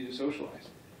ability to socialize.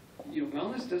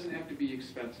 Wellness doesn't have to be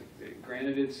expensive.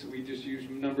 Granted, we just use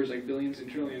numbers like billions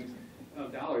and trillions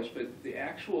of dollars, but the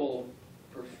actual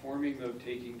performing of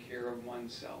taking care of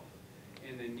oneself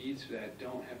and the needs for that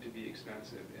don't have to be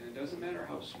expensive. And it doesn't matter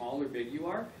how small or big you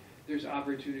are, there's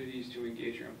opportunities to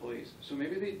engage your employees. So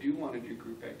maybe they do want to do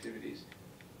group activities,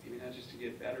 maybe not just to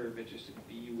get better, but just to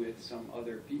be with some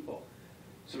other people.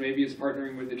 So maybe it's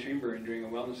partnering with the chamber and doing a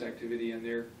wellness activity in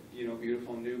their,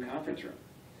 beautiful new conference room.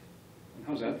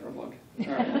 How's that for a plug?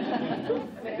 All right.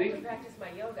 I have to practice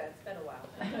my yoga. It's been a while.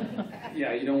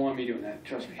 Yeah, you don't want me doing that.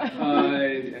 Trust me.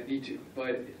 I need to.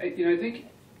 But I think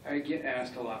I get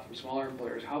asked a lot from smaller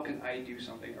employers, how can I do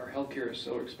something? Our healthcare is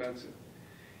so expensive.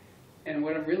 And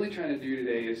what I'm really trying to do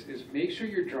today is make sure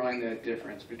you're drawing that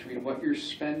difference between what you're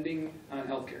spending on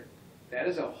healthcare. That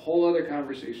is a whole other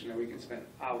conversation that we can spend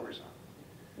hours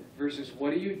on. Versus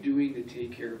what are you doing to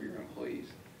take care of your employees?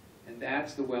 And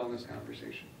that's the wellness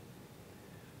conversation.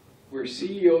 Where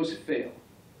CEOs fail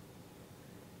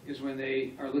is when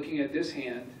they are looking at this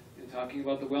hand and talking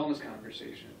about the wellness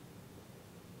conversation.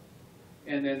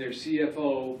 And then their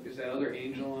CFO is that other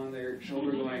angel on their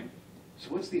shoulder going, so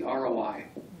what's the ROI?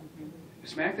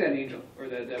 Smack that angel or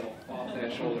that devil off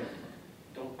that shoulder.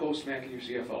 Don't go smacking your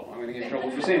CFO. I'm going to get in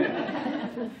trouble for saying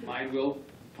that. Mine will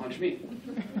punch me.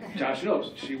 Josh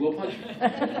knows. She will punch me.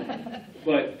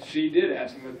 But she did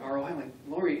ask him with ROI. I'm like,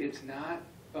 Lori, it's not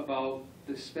about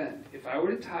the spend. If I were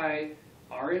to tie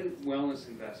our wellness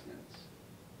investments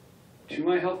to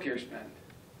my healthcare spend,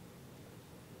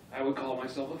 I would call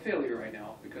myself a failure right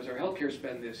now because our healthcare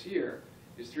spend this year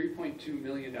is $3.2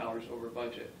 million over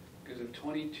budget because of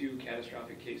 22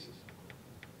 catastrophic cases.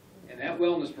 And that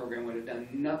wellness program would have done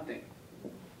nothing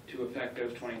to affect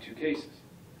those 22 cases.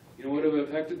 You know what would have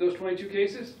affected those 22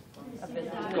 cases?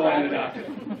 Going to the doctor.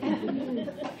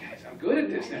 Guys, I'm good at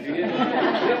this now.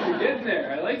 You're getting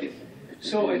there. I like it.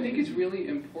 So I think it's really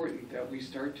important that we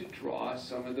start to draw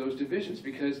some of those divisions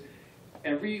because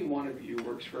every one of you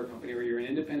works for a company or you're an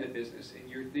independent business and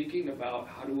you're thinking about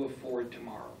how to afford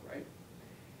tomorrow, right?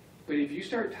 But if you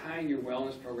start tying your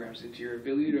wellness programs into your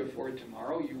ability to afford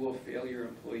tomorrow, you will fail your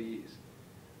employees.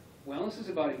 Wellness is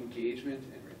about engagement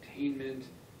and retainment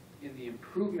and the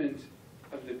improvement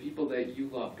of the people that you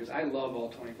love, because I love all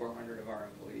 2,400 of our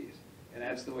employees, and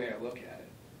that's the way I look at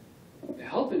it. The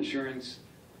health insurance,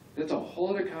 that's a whole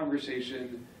other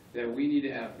conversation that we need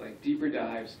to have, like deeper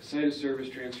dives, site of service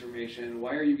transformation,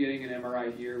 why are you getting an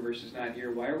MRI here versus not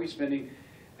here? Why are we spending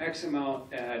X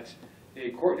amount at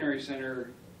a quaternary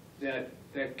center that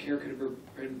care could have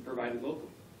been provided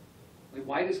locally? Like,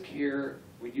 why does care,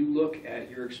 when you look at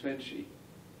your expense sheet,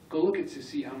 go look at to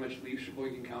see how much leaves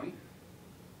Sheboygan County,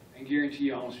 and guarantee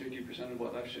you almost 50% of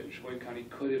what left Sheboygan County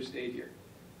could have stayed here.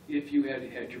 if you had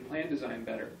had your plan designed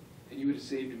better, and you would have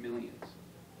saved millions.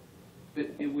 But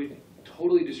it would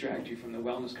totally distract you from the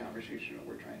wellness conversation that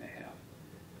we're trying to have.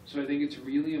 So I think it's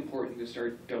really important to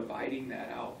start dividing that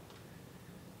out.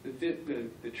 The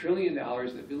 $1 trillion, the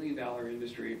 $1 billion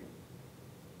industry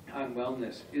on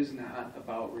wellness is not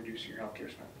about reducing your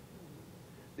healthcare spend.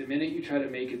 The minute you try to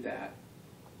make it that,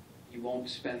 you won't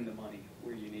spend the money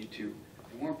where you need to.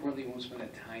 And more importantly, you won't spend the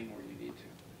time where you need to.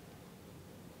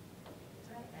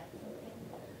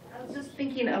 I was just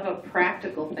thinking of a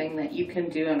practical thing that you can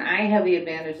do, and I have the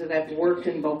advantage that I've worked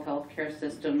in both healthcare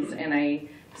systems and I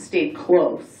stayed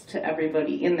close to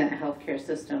everybody in that healthcare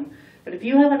system. But if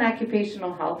you have an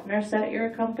occupational health nurse at your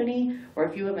company, or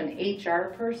if you have an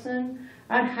HR person,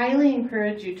 I'd highly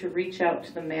encourage you to reach out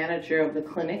to the manager of the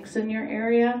clinics in your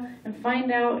area and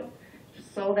find out,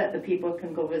 so that the people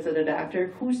can go visit a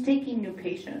doctor, who's taking new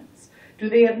patients. Do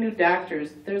they have new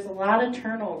doctors? There's a lot of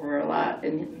turnover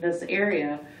in this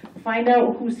area. Find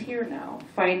out who's here now.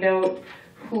 Find out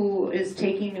who is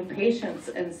taking new patients.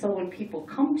 And so when people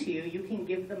come to you, you can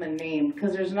give them a name,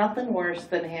 because there's nothing worse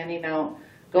than handing out,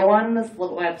 go on this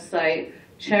website,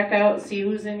 check out, see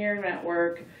who's in your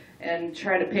network, and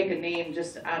try to pick a name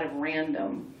just out of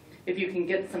random. If you can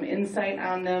get some insight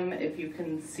on them, if you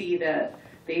can see that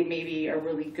they maybe are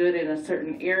really good in a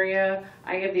certain area.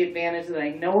 I have the advantage that I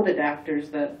know the doctors,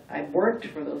 that I've worked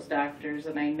for those doctors,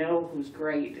 and I know who's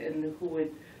great and who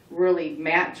would really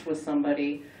match with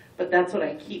somebody. But that's what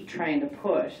I keep trying to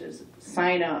push, is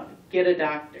sign up, get a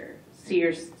doctor,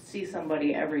 see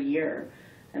somebody every year.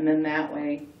 And then that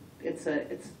way, it's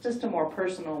just a more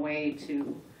personal way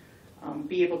to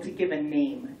be able to give a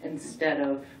name instead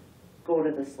of go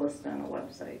to this list on a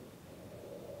website.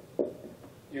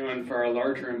 You know, and for our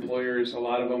larger employers, a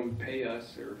lot of them pay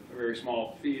us, or a very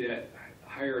small fee, to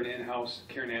hire an in-house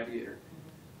care navigator.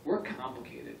 We're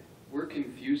complicated. We're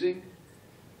confusing.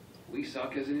 We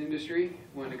suck as an industry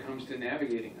when it comes to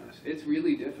navigating us. It's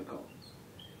really difficult.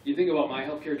 You think about my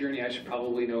healthcare journey, I should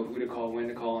probably know who to call, when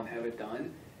to call, and have it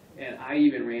done. And I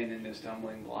even ran into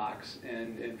stumbling blocks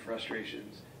and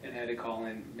frustrations and had to call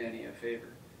in many a favor.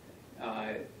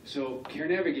 So care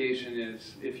navigation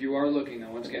is, if you are looking,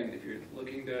 now once again, if you're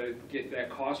looking to get that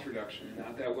cost reduction and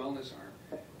not that wellness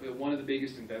arm, but one of the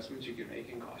biggest investments you can make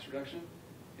in cost reduction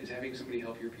is having somebody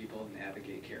help your people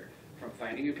navigate care. From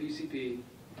finding a PCP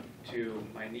to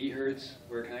my knee hurts,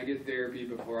 where can I get therapy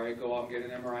before I go out and get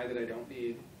an MRI that I don't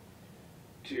need,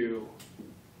 to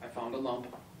I found a lump,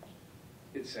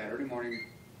 it's Saturday morning,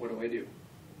 what do I do?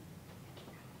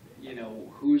 You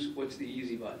know, what's the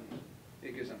easy button?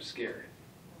 Because I'm scared.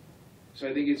 So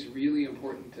I think it's really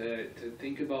important to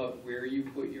think about where you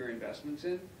put your investments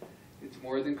in. It's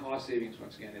more than cost savings,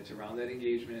 once again. It's around that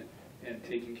engagement and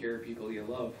taking care of people you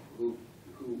love, who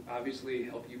obviously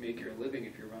help you make your living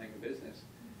if you're running a business,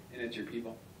 and it's your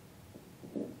people.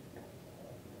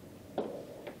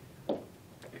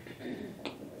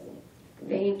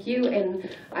 Thank you, and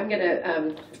I'm going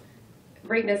to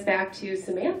bring this back to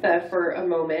Samantha for a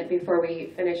moment before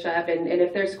we finish up, and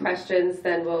if there's questions,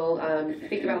 then we'll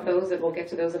think about those, and we'll get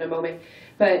to those in a moment.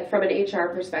 But from an HR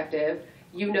perspective,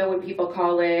 you know when people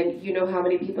call in, you know how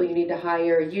many people you need to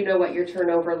hire, you know what your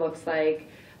turnover looks like.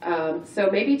 So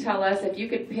maybe tell us, if you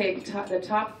could pick the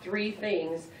top 3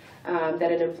 things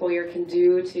that an employer can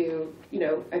do to, you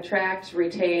know, attract,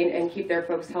 retain, and keep their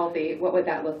folks healthy, what would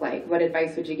that look like? What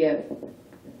advice would you give?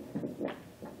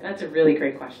 That's a really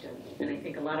great question. And I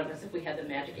think a lot of us, if we had the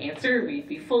magic answer, we'd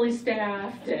be fully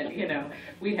staffed and, you know,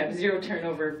 we'd have 0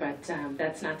 turnover, but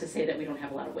that's not to say that we don't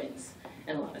have a lot of wins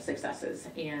and a lot of successes.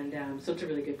 And so it's a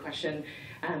really good question.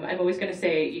 I'm always going to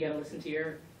say you got to listen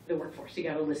to the workforce. You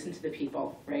got to listen to the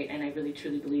people, right? And I really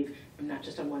truly believe I'm not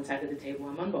just on one side of the table,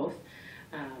 I'm on both.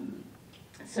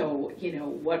 So, you know,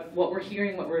 what we're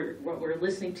hearing, what we're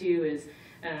listening to is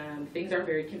things are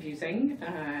very confusing.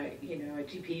 You know, at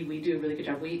GP, we do a really good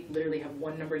job. We literally have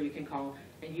one number you can call,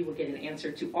 and you will get an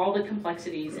answer to all the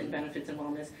complexities and benefits and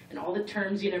wellness, and all the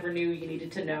terms you never knew you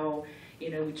needed to know. You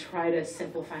know, we try to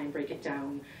simplify and break it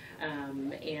down.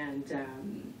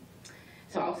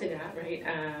 So I'll say that, right?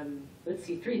 Let's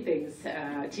see, 3 things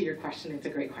to your question. It's a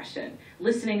great question.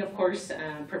 Listening, of course,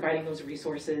 providing those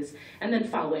resources, and then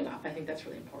following up. I think that's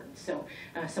really important. So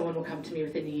someone will come to me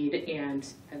with a need, and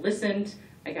I listened,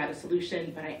 I got a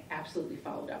solution, but I absolutely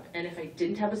followed up. And if I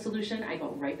didn't have a solution, I go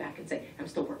right back and say, I'm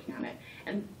still working on it.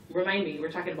 And remind me,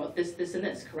 we're talking about this, this, and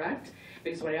this, correct?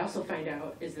 Because what I also find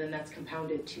out is then that's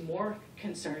compounded to more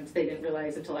concerns they didn't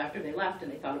realize until after they left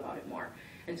and they thought about it more.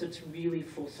 And so it's really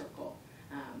full circle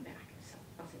back. So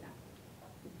I'll say that.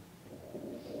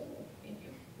 Thank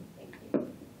you.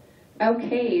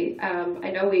 Okay, I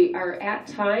know we are at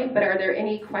time, but are there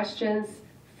any questions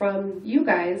from you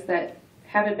guys that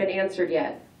haven't been answered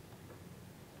yet?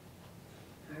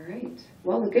 All right.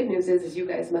 Well, the good news is you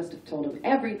guys must have told them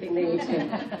everything they need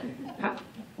to.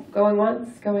 Going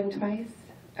once, going twice?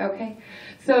 Okay.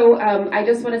 So I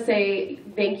just want to say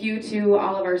thank you to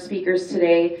all of our speakers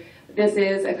today. This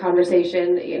is a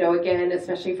conversation, you know, again,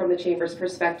 especially from the Chamber's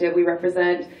perspective, we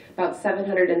represent about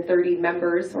 730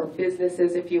 members or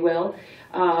businesses, if you will,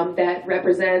 that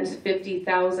represent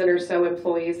 50,000 or so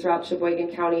employees throughout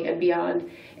Sheboygan County and beyond.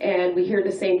 And we hear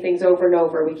the same things over and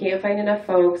over. We can't find enough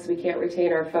folks. We can't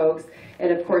retain our folks.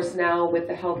 And of course, now with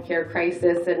the healthcare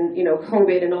crisis and, you know,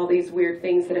 COVID and all these weird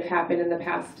things that have happened in the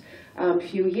past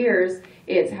few years,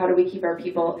 it's how do we keep our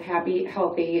people happy,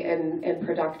 healthy, and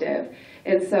productive.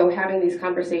 And so having these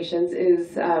conversations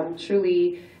is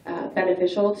truly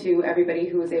beneficial to everybody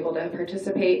who was able to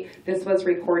participate. This was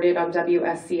recorded on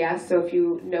WSCS, so if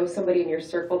you know somebody in your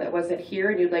circle that wasn't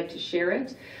here and you'd like to share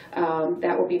it,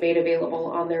 that will be made available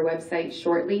on their website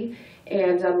shortly.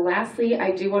 And lastly,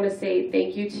 I do want to say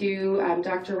thank you to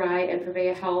Dr. Rye and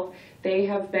Prevea Health. They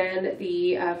have been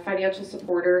the financial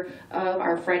supporter of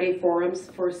our Friday forums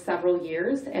for several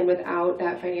years, and without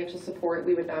that financial support,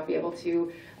 we would not be able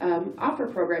to offer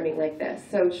programming like this.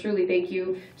 So truly thank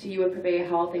you to you and Prevea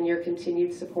Health and your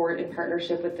continued support and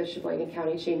partnership with the Sheboygan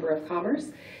County Chamber of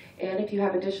Commerce. And if you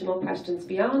have additional questions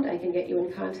beyond, I can get you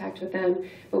in contact with them.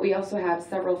 But we also have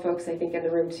several folks, I think, in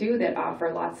the room too that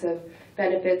offer lots of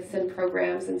benefits and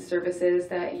programs and services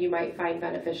that you might find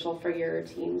beneficial for your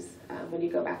teams when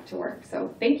you go back to work.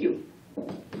 So thank you.